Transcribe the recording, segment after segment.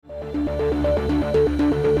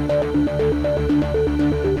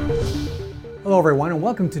Hello everyone and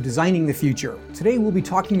welcome to Designing the Future. Today we'll be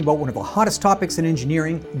talking about one of the hottest topics in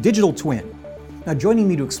engineering, digital twin. Now joining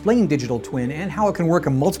me to explain digital twin and how it can work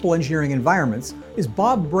in multiple engineering environments is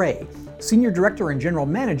Bob Bray, Senior Director and General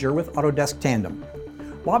Manager with Autodesk Tandem.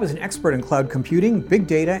 Bob is an expert in cloud computing, big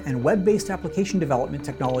data, and web-based application development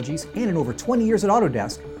technologies, and in over 20 years at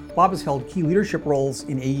Autodesk, Bob has held key leadership roles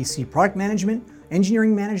in AEC product management,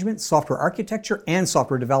 engineering management, software architecture, and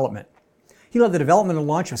software development. He led the development and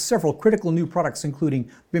launch of several critical new products,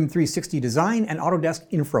 including BIM 360 Design and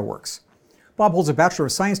Autodesk InfraWorks. Bob holds a Bachelor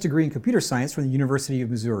of Science degree in Computer Science from the University of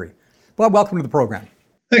Missouri. Bob, welcome to the program.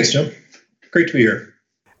 Thanks, Jim. Great to be here.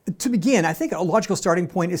 To begin, I think a logical starting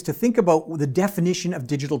point is to think about the definition of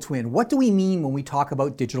digital twin. What do we mean when we talk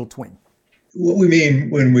about digital twin? What we mean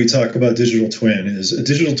when we talk about digital twin is a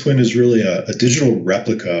digital twin is really a digital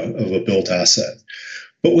replica of a built asset.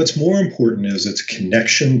 But what's more important is its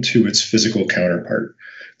connection to its physical counterpart.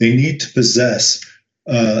 They need to possess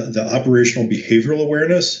the operational behavioral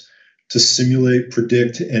awareness to simulate,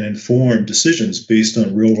 predict, and inform decisions based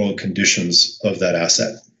on real-world conditions of that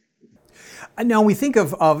asset. Now, when we think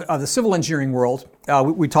of the civil engineering world,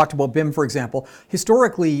 we talked about BIM, for example.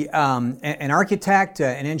 Historically, an architect,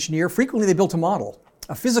 an engineer, frequently they built a model,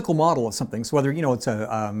 a physical model of something. So whether it's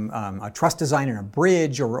a truss design in a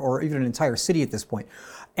bridge or even an entire city at this point.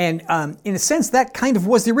 And in a sense, that kind of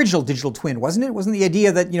was the original digital twin, wasn't it? Wasn't the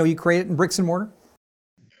idea that you create it in bricks and mortar?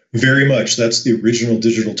 Very much. That's the original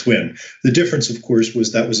digital twin. The difference, of course,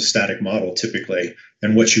 was that was a static model typically.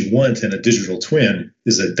 And what you want in a digital twin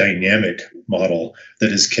is a dynamic model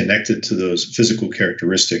that is connected to those physical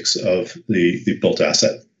characteristics of the built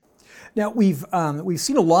asset. Now, we've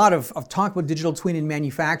seen a lot of talk about digital twin in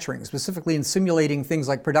manufacturing, specifically in simulating things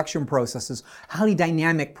like production processes, highly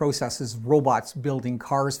dynamic processes, robots building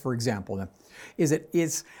cars, for example. Is it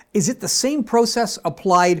the same process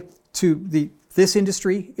applied to this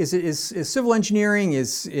industry? Is civil engineering,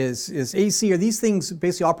 is AC, are these things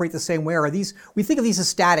basically operate the same way? Or we think of these as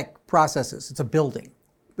static processes. It's a building,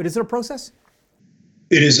 but is it a process?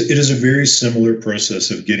 It is a very similar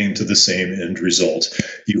process of getting to the same end result.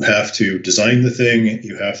 You have to design the thing,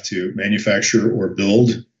 you have to manufacture or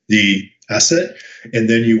build the asset, and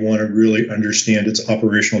then you want to really understand its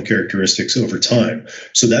operational characteristics over time.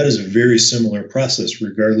 So that is a very similar process,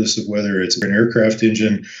 regardless of whether it's an aircraft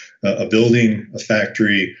engine, a building, a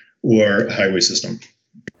factory, or a highway system.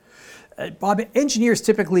 Bob, engineers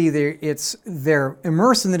typically, they're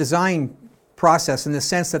immersed in the design process in the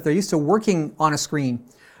sense that they're used to working on a screen.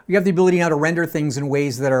 You have the ability now to render things in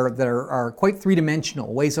ways that are quite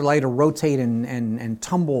three-dimensional, ways that allow you to rotate and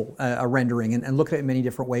tumble a rendering and look at it in many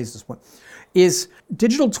different ways at this point. Is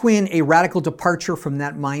digital twin a radical departure from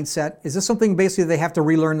that mindset? Is this something basically they have to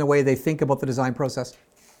relearn the way they think about the design process?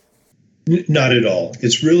 Not at all.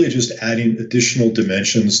 It's really just adding additional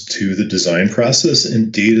dimensions to the design process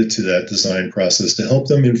and data to that design process to help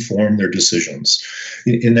them inform their decisions.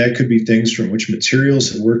 And that could be things from which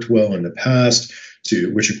materials have worked well in the past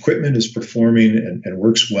to which equipment is performing and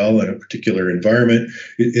works well in a particular environment.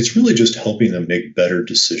 It's really just helping them make better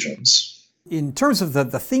decisions. In terms of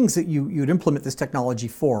the things that you'd implement this technology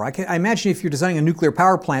for, I imagine if you're designing a nuclear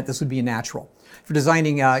power plant, this would be a natural. If you're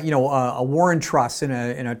designing, a Warren truss in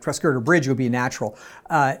a truss girder bridge, it would be a natural.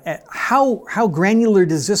 How granular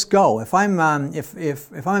does this go? If I'm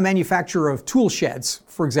a manufacturer of tool sheds,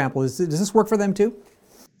 for example, does this work for them too?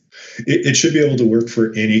 It should be able to work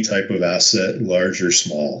for any type of asset, large or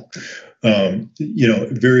small.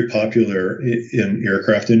 Very popular in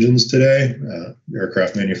aircraft engines today.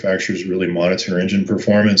 Aircraft manufacturers really monitor engine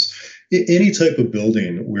performance. Any type of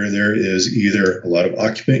building where there is either a lot of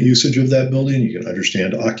occupant usage of that building, you can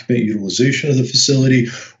understand occupant utilization of the facility,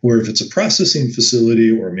 or if it's a processing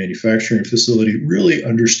facility or a manufacturing facility, really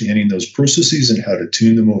understanding those processes and how to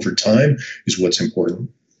tune them over time is what's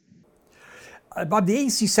important. Bob, the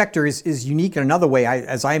AEC sector is unique in another way,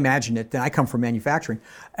 as I imagine it. I come from manufacturing,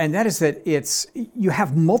 and that is that you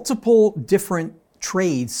have multiple different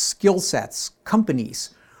trades, skill sets, companies,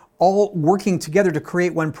 all working together to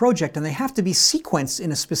create one project, and they have to be sequenced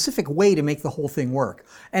in a specific way to make the whole thing work.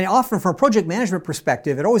 And often from a project management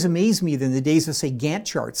perspective, it always amazed me that in the days of, say, Gantt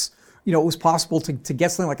charts, it was possible to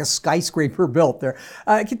get something like a skyscraper built there.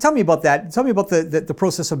 Tell me about that. Tell me about the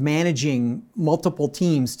process of managing multiple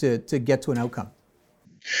teams to get to an outcome.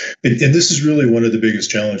 And this is really one of the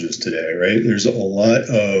biggest challenges today, right? There's a lot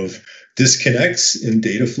of disconnects in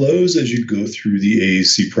data flows as you go through the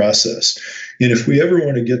AEC process. And if we ever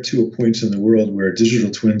want to get to a point in the world where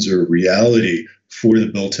digital twins are a reality for the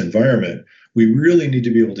built environment, We really need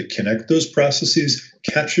to be able to connect those processes,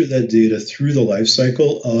 capture that data through the life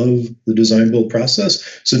cycle of the design build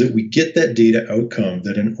process so that we get that data outcome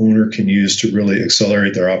that an owner can use to really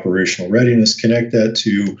accelerate their operational readiness, connect that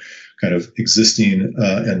to kind of existing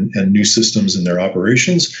and new systems in their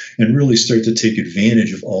operations, and really start to take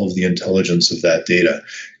advantage of all of the intelligence of that data.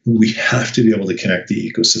 We have to be able to connect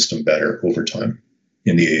the ecosystem better over time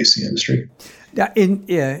in the AEC industry. In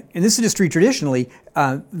this industry, traditionally,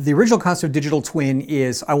 the original concept of digital twin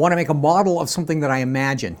is I want to make a model of something that I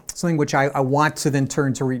imagine, something which I want to then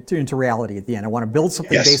turn into reality at the end. I want to build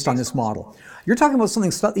something based on this model. You're talking about something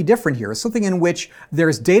slightly different here, something in which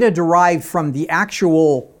there's data derived from the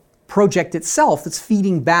actual project itself that's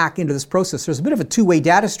feeding back into this process. There's a bit of a two-way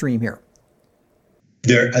data stream here.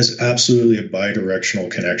 There is absolutely a bidirectional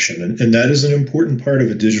connection. And that is an important part of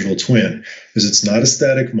a digital twin, is it's not a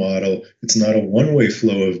static model. It's not a one-way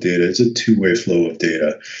flow of data. It's a two-way flow of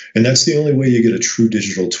data. And that's the only way you get a true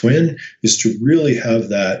digital twin, is to really have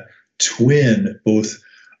that twin both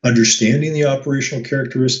understanding the operational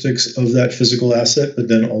characteristics of that physical asset, but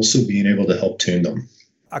then also being able to help tune them.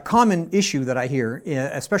 A common issue that I hear,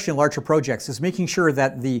 especially in larger projects, is making sure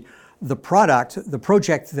that the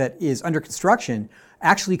project that is under construction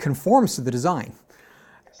actually conforms to the design.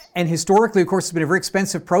 And historically, of course, it's been a very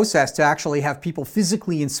expensive process to actually have people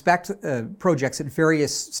physically inspect projects at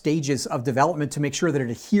various stages of development to make sure that it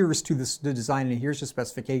adheres to the design and adheres to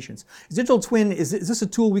specifications. Digital twin, is this a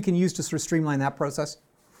tool we can use to sort of streamline that process?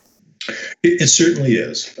 It certainly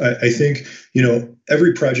is. I think,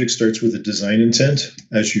 every project starts with a design intent.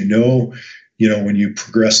 As you know, when you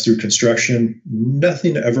progress through construction,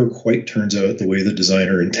 nothing ever quite turns out the way the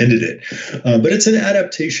designer intended it. But it's an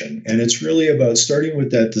adaptation, and it's really about starting with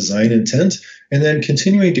that design intent and then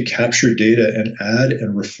continuing to capture data and add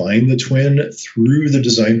and refine the twin through the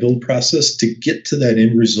design build process to get to that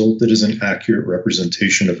end result that is an accurate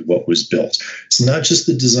representation of what was built. It's not just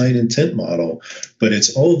the design intent model, but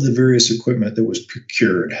it's all of the various equipment that was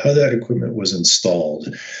procured, how that equipment was installed,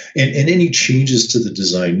 and any changes to the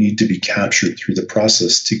design need to be captured through the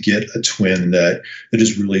process to get a twin that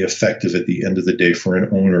is really effective at the end of the day for an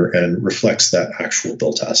owner and reflects that actual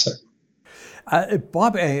built asset.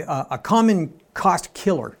 Bob, a common cost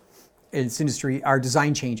killer in this industry are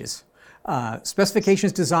design changes.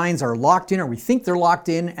 Specifications designs are locked in, or we think they're locked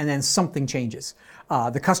in, and then something changes.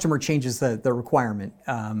 The customer changes the requirement.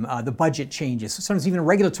 The budget changes. Sometimes even a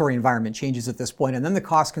regulatory environment changes at this point, and then the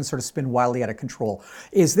cost can sort of spin wildly out of control.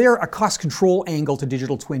 Is there a cost control angle to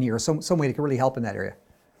digital twin here, or some way that can really help in that area?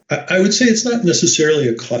 I would say it's not necessarily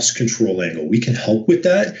a cost control angle. We can help with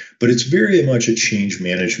that, but it's very much a change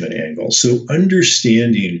management angle. So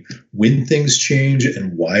understanding when things change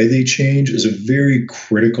and why they change is a very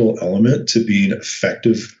critical element to being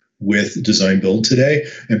effective with design build today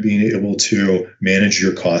and being able to manage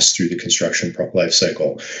your costs through the construction life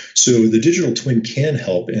cycle. So the digital twin can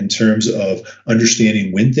help in terms of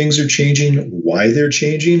understanding when things are changing, why they're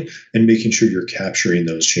changing, and making sure you're capturing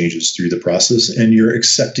those changes through the process and you're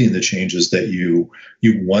accepting the changes that you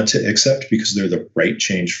want to accept because they're the right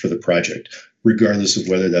change for the project, regardless of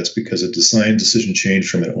whether that's because a design decision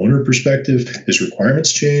changed from an owner perspective, his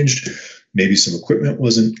requirements changed, maybe some equipment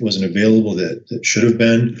wasn't available that should have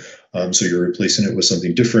been, so you're replacing it with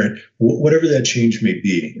something different. Whatever that change may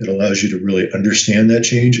be, it allows you to really understand that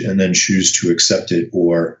change and then choose to accept it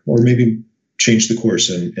or maybe change the course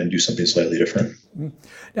and do something slightly different.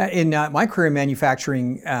 In my career in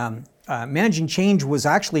manufacturing, managing change was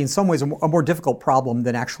actually in some ways a more difficult problem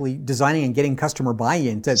than actually designing and getting customer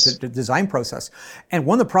buy-in to the design process. And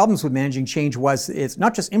one of the problems with managing change was it's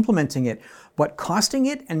not just implementing it, but costing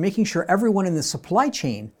it and making sure everyone in the supply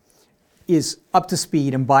chain is up to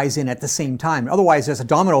speed and buys in at the same time. Otherwise, there's a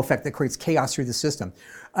domino effect that creates chaos through the system.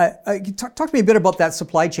 Talk to me a bit about that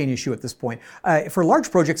supply chain issue at this point. For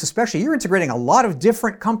large projects especially, you're integrating a lot of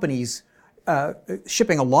different companies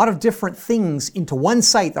shipping a lot of different things into one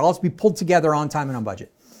site that all has to be pulled together on time and on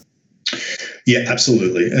budget. Yeah,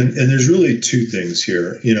 absolutely. And there's really two things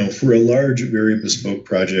here. For a large, very bespoke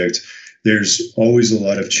project, there's always a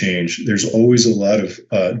lot of change. There's always a lot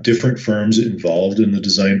of different firms involved in the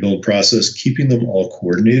design build process. Keeping them all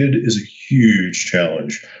coordinated is a huge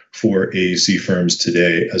challenge for AEC firms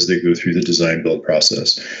today as they go through the design build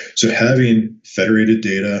process. So having federated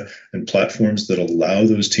data and platforms that allow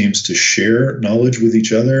those teams to share knowledge with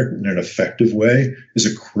each other in an effective way is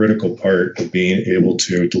a critical part of being able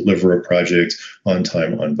to deliver a project on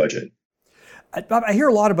time, on budget. Bob, I hear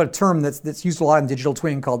a lot about a term that's used a lot in digital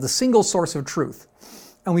twin called the single source of truth.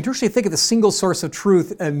 And we usually think of the single source of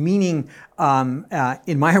truth meaning,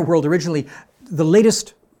 in my world originally, the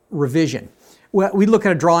latest revision. Well, we look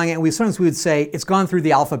at a drawing and sometimes we would say it's gone through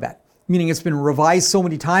the alphabet, meaning it's been revised so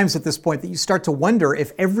many times at this point that you start to wonder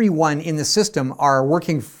if everyone in the system are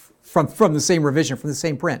working from the same revision, from the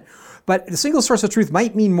same print. But the single source of truth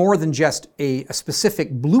might mean more than just a specific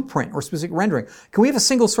blueprint or specific rendering. Can we have a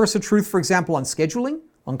single source of truth, for example, on scheduling,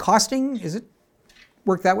 on costing? Is it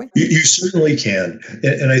work that way? You certainly can.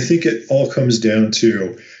 And I think it all comes down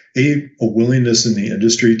to a willingness in the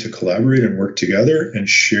industry to collaborate and work together and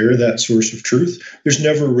share that source of truth. There's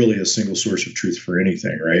never really a single source of truth for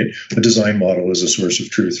anything, right? A design model is a source of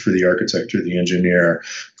truth for the architect or the engineer.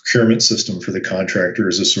 Procurement system for the contractor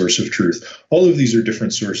is a source of truth. All of these are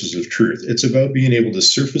different sources of truth. It's about being able to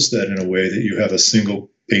surface that in a way that you have a single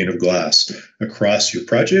pane of glass across your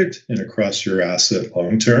project and across your asset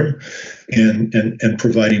long term, and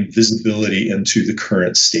providing visibility into the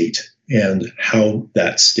current state and how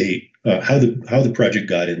that state, how the project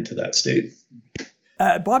got into that state.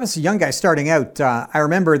 Bob, as a young guy starting out, I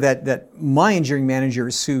remember that my engineering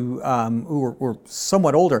managers who were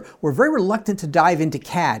somewhat older were very reluctant to dive into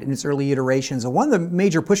CAD in its early iterations. And one of the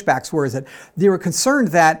major pushbacks was that they were concerned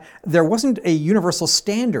that there wasn't a universal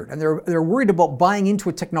standard, and they're worried about buying into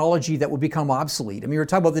a technology that would become obsolete. I mean, we're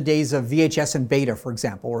talking about the days of VHS and Beta, for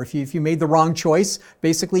example, or if you made the wrong choice,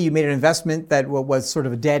 basically you made an investment that was sort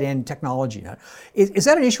of a dead-end technology. Is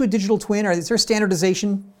that an issue with digital twin, or is there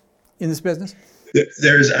standardization in this business?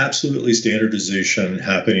 There is absolutely standardization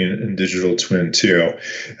happening in digital twin too.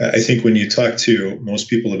 I think when you talk to most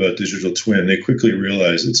people about digital twin, they quickly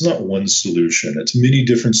realize it's not one solution. It's many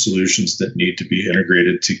different solutions that need to be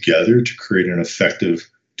integrated together to create an effective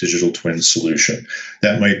digital twin solution.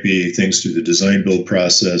 That might be things through the design build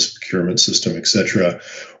process, procurement system, et cetera,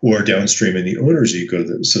 or downstream in the owner's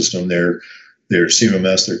ecosystem, their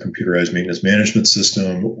CMMS, their computerized maintenance management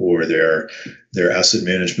system, or their asset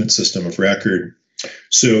management system of record.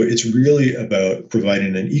 So it's really about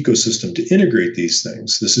providing an ecosystem to integrate these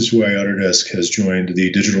things. This is why Autodesk has joined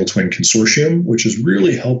the Digital Twin Consortium, which is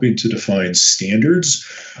really helping to define standards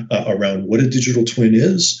around what a digital twin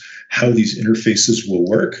is, how these interfaces will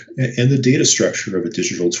work, and the data structure of a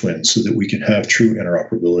digital twin so that we can have true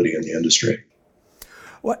interoperability in the industry.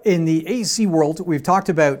 Well, in the AEC world, we've talked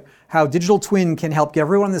about how digital twin can help get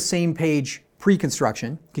everyone on the same page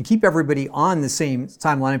pre-construction, can keep everybody on the same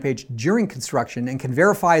timeline and page during construction, and can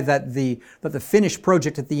verify that the finished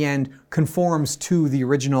project at the end conforms to the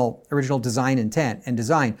original design intent and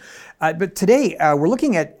design. But today we're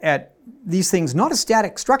looking at these things not as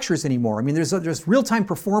static structures anymore. I mean, there's real-time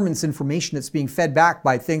performance information that's being fed back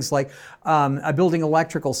by things like building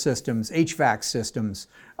electrical systems, HVAC systems,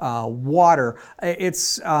 water.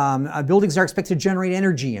 Buildings are expected to generate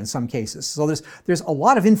energy in some cases. So there's a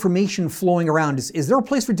lot of information flowing around. Is there a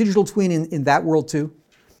place for digital twin in that world too?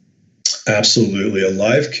 Absolutely. A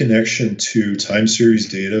live connection to time series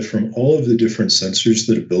data from all of the different sensors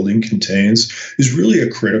that a building contains is really a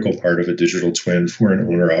critical part of a digital twin for an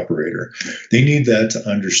owner operator. They need that to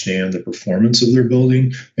understand the performance of their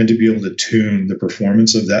building and to be able to tune the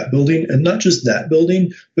performance of that building, and not just that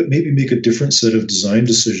building, but maybe make a different set of design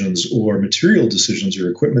decisions or material decisions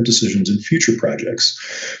or equipment decisions in future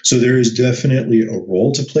projects. So there is definitely a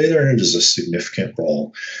role to play there, and it is a significant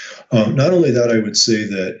role. Not only that, I would say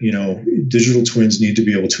that, digital twins need to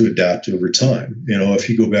be able to adapt over time. If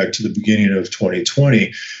you go back to the beginning of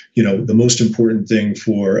 2020, the most important thing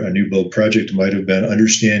for a new build project might have been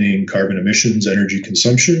understanding carbon emissions, energy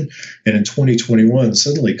consumption. And in 2021,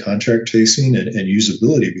 suddenly contract facing and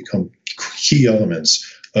usability become key elements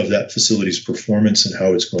of that facility's performance and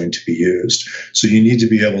how it's going to be used. So you need to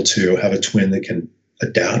be able to have a twin that can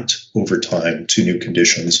adapt over time to new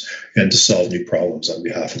conditions and to solve new problems on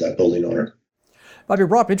behalf of that building owner. Bob, you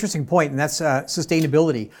brought up an interesting point, and that's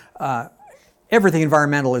sustainability. Everything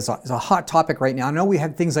environmental is a hot topic right now. I know we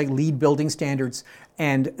have things like LEED building standards,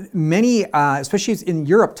 and many, especially in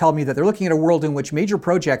Europe, tell me that they're looking at a world in which major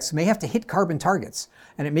projects may have to hit carbon targets,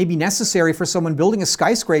 and it may be necessary for someone building a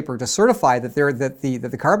skyscraper to certify that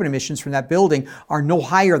the carbon emissions from that building are no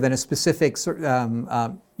higher than a specific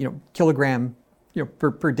kilogram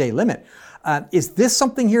per day limit. Is this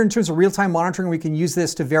something here in terms of real-time monitoring we can use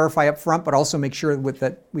this to verify up front, but also make sure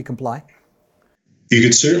that we comply? You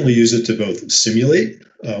could certainly use it to both simulate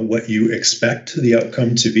what you expect the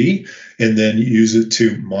outcome to be, and then use it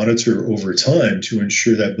to monitor over time to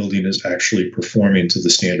ensure that building is actually performing to the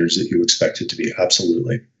standards that you expect it to be.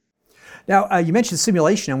 Absolutely. Now, you mentioned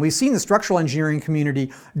simulation, and we've seen the structural engineering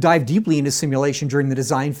community dive deeply into simulation during the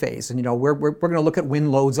design phase. And we're going to look at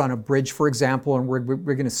wind loads on a bridge, for example, and we're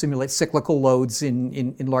going to simulate cyclical loads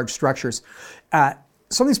in large structures.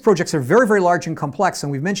 Some of these projects are very, very large and complex,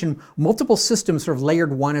 and we've mentioned multiple systems sort of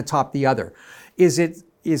layered one atop the other.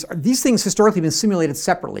 Are these things historically been simulated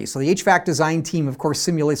separately? So the HVAC design team, of course,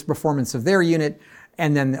 simulates the performance of their unit,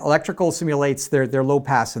 and then the electrical simulates their low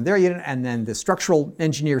pass in their unit, and then the structural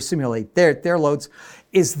engineers simulate their loads.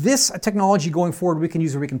 Is this a technology going forward we can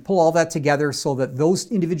use where we can pull all that together so that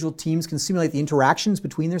those individual teams can simulate the interactions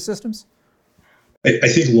between their systems? I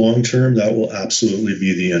think long term, that will absolutely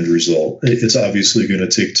be the end result. It's obviously going to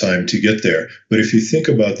take time to get there. But if you think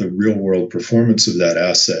about the real world performance of that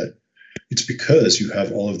asset, it's because you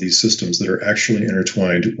have all of these systems that are actually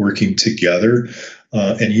intertwined, working together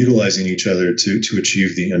and utilizing each other to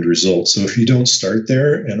achieve the end result. So if you don't start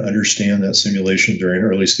there and understand that simulation during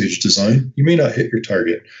early stage design, you may not hit your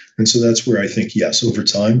target. And so that's where I think, yes, over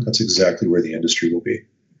time, that's exactly where the industry will be.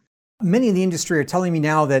 Many in the industry are telling me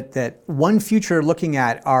now that one future looking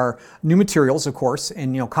at are new materials, of course,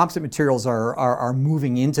 and composite materials are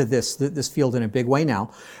moving into this field in a big way now,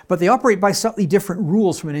 but they operate by slightly different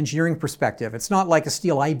rules from an engineering perspective. It's not like a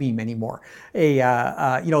steel I-beam anymore.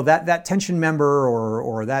 That tension member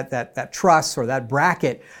or that truss or that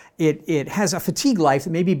bracket, it has a fatigue life that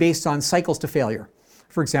may be based on cycles to failure,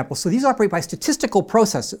 for example. So these operate by statistical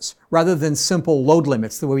processes rather than simple load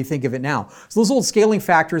limits, the way we think of it now. So those old scaling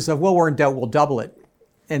factors of, well, we're in doubt, we'll double it,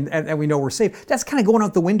 and we know we're safe, that's kind of going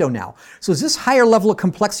out the window now. So is this higher level of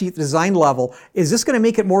complexity at the design level, is this going to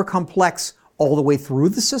make it more complex all the way through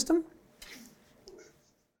the system?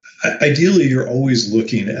 Ideally, you're always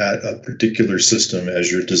looking at a particular system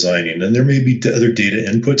as you're designing, and there may be other data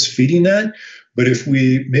inputs feeding that. But if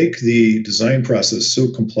we make the design process so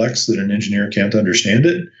complex that an engineer can't understand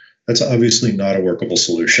it, that's obviously not a workable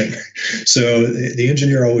solution. So the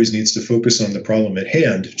engineer always needs to focus on the problem at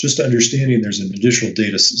hand, just understanding there's an additional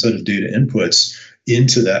set of data inputs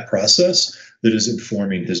into that process that is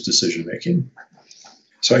informing his decision making.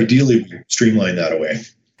 So ideally, we streamline that away.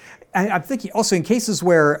 I'm thinking also in cases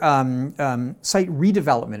where site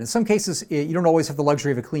redevelopment, in some cases, you don't always have the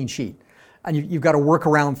luxury of a clean sheet. And you've got to work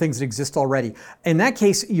around things that exist already. In that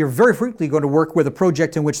case, you're very frequently going to work with a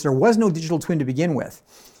project in which there was no digital twin to begin with.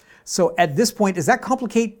 So at this point, does that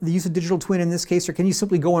complicate the use of digital twin in this case, or can you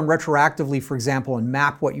simply go in retroactively, for example, and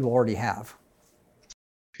map what you already have?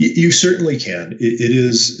 You certainly can.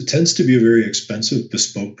 It tends to be a very expensive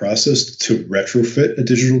bespoke process to retrofit a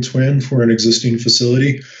digital twin for an existing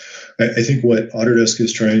facility. I think what Autodesk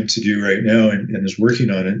is trying to do right now and is working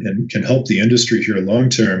on and can help the industry here long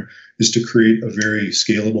term is to create a very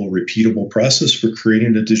scalable, repeatable process for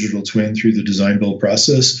creating a digital twin through the design build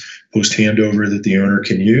process, post handover that the owner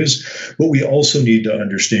can use. But we also need to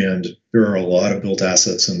understand there are a lot of built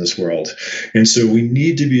assets in this world. And so we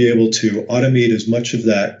need to be able to automate as much of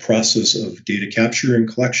that process of data capture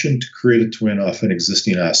and collection to create a twin off an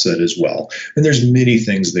existing asset as well. And there's many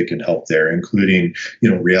things that can help there, including,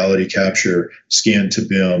 reality capture, scan to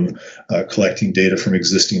BIM, collecting data from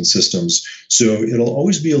existing systems. So it'll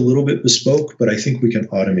always be a little bit bespoke, but I think we can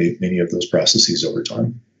automate many of those processes over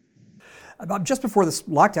time. Just before this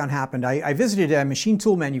lockdown happened, I visited a machine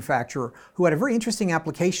tool manufacturer who had a very interesting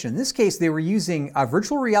application. In this case, they were using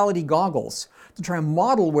virtual reality goggles to try and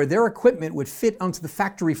model where their equipment would fit onto the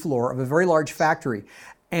factory floor of a very large factory.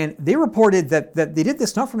 And they reported that they did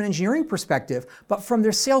this not from an engineering perspective, but from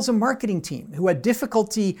their sales and marketing team, who had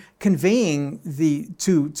difficulty conveying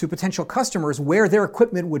to potential customers where their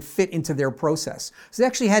equipment would fit into their process. So they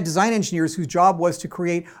actually had design engineers whose job was to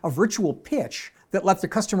create a virtual pitch that let the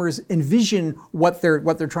customers envision what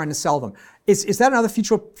they're trying to sell them. Is that another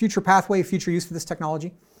future pathway, future use for this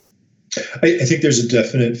technology? I think there's a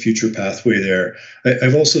definite future pathway there.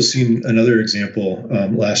 I've also seen another example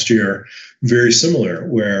last year, very similar,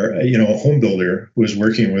 where a home builder was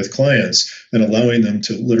working with clients and allowing them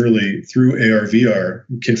to literally, through AR, VR,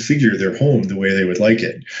 configure their home the way they would like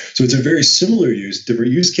it. So it's a very similar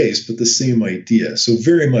different use case, but the same idea. So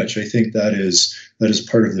very much, I think that is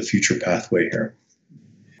part of the future pathway here.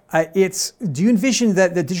 Do you envision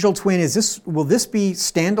that the digital twin, will this be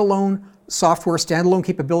standalone software, standalone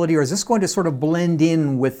capability, or is this going to sort of blend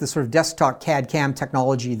in with the sort of desktop CAD/CAM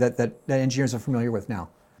technology that engineers are familiar with now?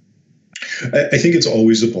 I think it's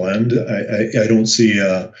always a blend. I don't see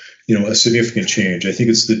a significant change. I think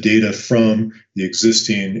it's the data from the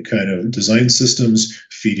existing kind of design systems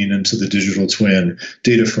feeding into the digital twin,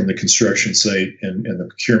 data from the construction site and the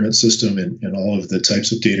procurement system and all of the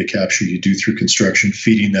types of data capture you do through construction,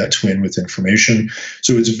 feeding that twin with information.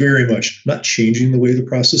 So it's very much not changing the way the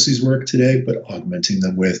processes work today, but augmenting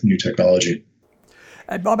them with new technology.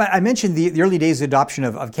 Bob, I mentioned the early days of adoption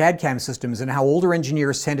of CAD/CAM systems and how older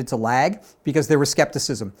engineers tended to lag because there was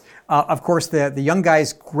skepticism. Of course, the young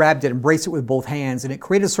guys grabbed it, embraced it with both hands, and it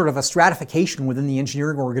created sort of a stratification within the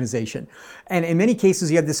engineering organization. And in many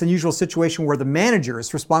cases, you had this unusual situation where the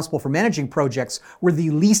managers responsible for managing projects were the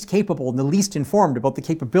least capable and the least informed about the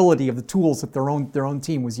capability of the tools that their own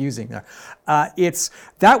team was using there.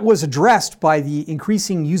 That was addressed by the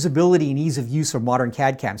increasing usability and ease of use of modern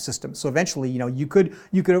CAD/CAM systems. So eventually, you could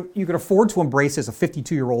afford to embrace as a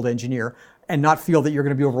 52-year-old engineer and not feel that you're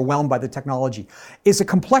going to be overwhelmed by the technology. Is the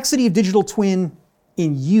complexity of digital twin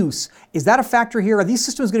in use, is that a factor here? Are these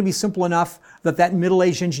systems going to be simple enough that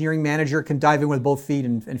middle-aged engineering manager can dive in with both feet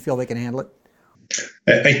and feel they can handle it?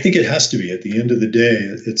 I think it has to be. At the end of the day,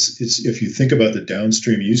 it's if you think about the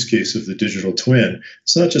downstream use case of the digital twin,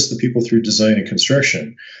 it's not just the people through design and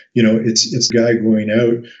construction. It's a guy going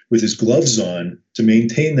out with his gloves on to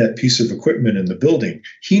maintain that piece of equipment in the building.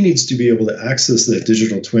 He needs to be able to access that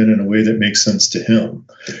digital twin in a way that makes sense to him.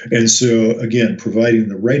 And so, again, providing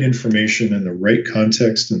the right information and the right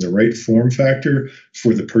context and the right form factor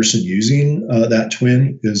for the person using that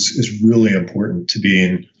twin is really important to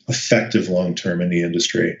being effective long-term in the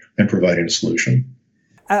industry and providing a solution.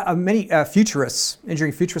 Many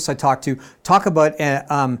engineering futurists I talk to, talk about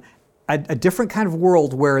a different kind of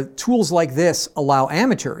world where tools like this allow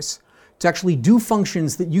amateurs to actually do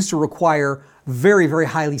functions that used to require very, very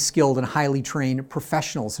highly skilled and highly trained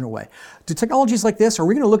professionals in a way. Do technologies like this, are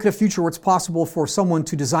we going to look at a future where it's possible for someone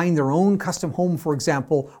to design their own custom home, for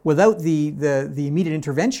example, without the immediate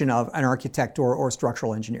intervention of an architect or a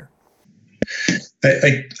structural engineer?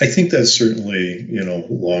 I think that's certainly,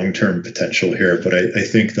 long-term potential here, but I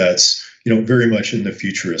think that's, very much in the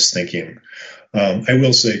futurist thinking. I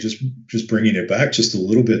will say, just bringing it back just a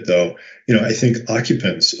little bit, though, I think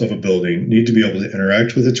occupants of a building need to be able to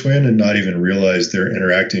interact with a twin and not even realize they're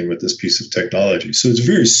interacting with this piece of technology. So it's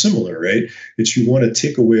very similar, right? It's you want to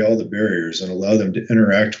take away all the barriers and allow them to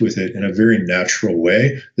interact with it in a very natural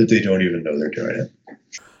way that they don't even know they're doing it.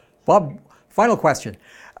 Bob, final question.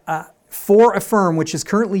 For a firm which is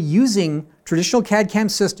currently using traditional CAD/CAM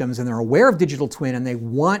systems and they're aware of digital twin and they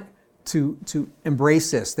want to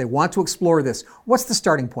embrace this, they want to explore this, what's the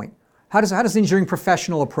starting point? How does the engineering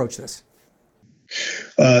professional approach this?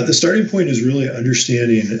 The starting point is really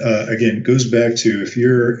understanding, again, goes back to if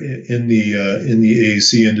you're in the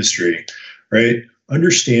AEC industry, right?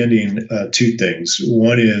 Understanding two things.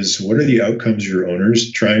 One is, what are the outcomes your owners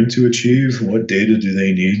trying to achieve? What data do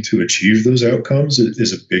they need to achieve those outcomes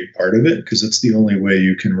is a big part of it, because it's the only way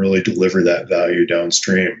you can really deliver that value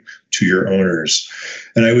downstream to your owners.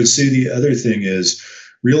 And I would say the other thing is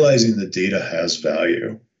realizing the data has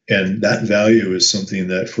value. And that value is something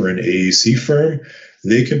that for an AEC firm,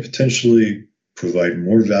 they can potentially provide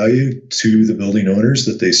more value to the building owners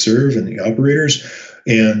that they serve and the operators,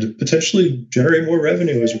 and potentially generate more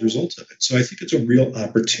revenue as a result of it. So I think it's a real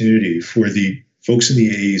opportunity for the folks in the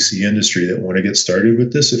AEC industry that want to get started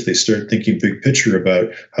with this. If they start thinking big picture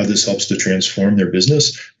about how this helps to transform their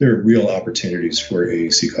business, there are real opportunities for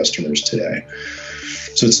AEC customers today.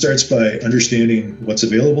 So it starts by understanding what's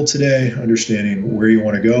available today, understanding where you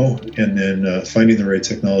want to go, and then finding the right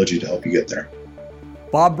technology to help you get there.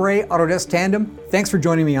 Bob Bray, Autodesk Tandem, thanks for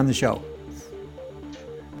joining me on the show.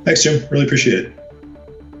 Thanks, Jim. Really appreciate it.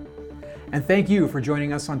 And thank you for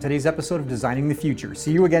joining us on today's episode of Designing the Future.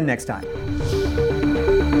 See you again next time.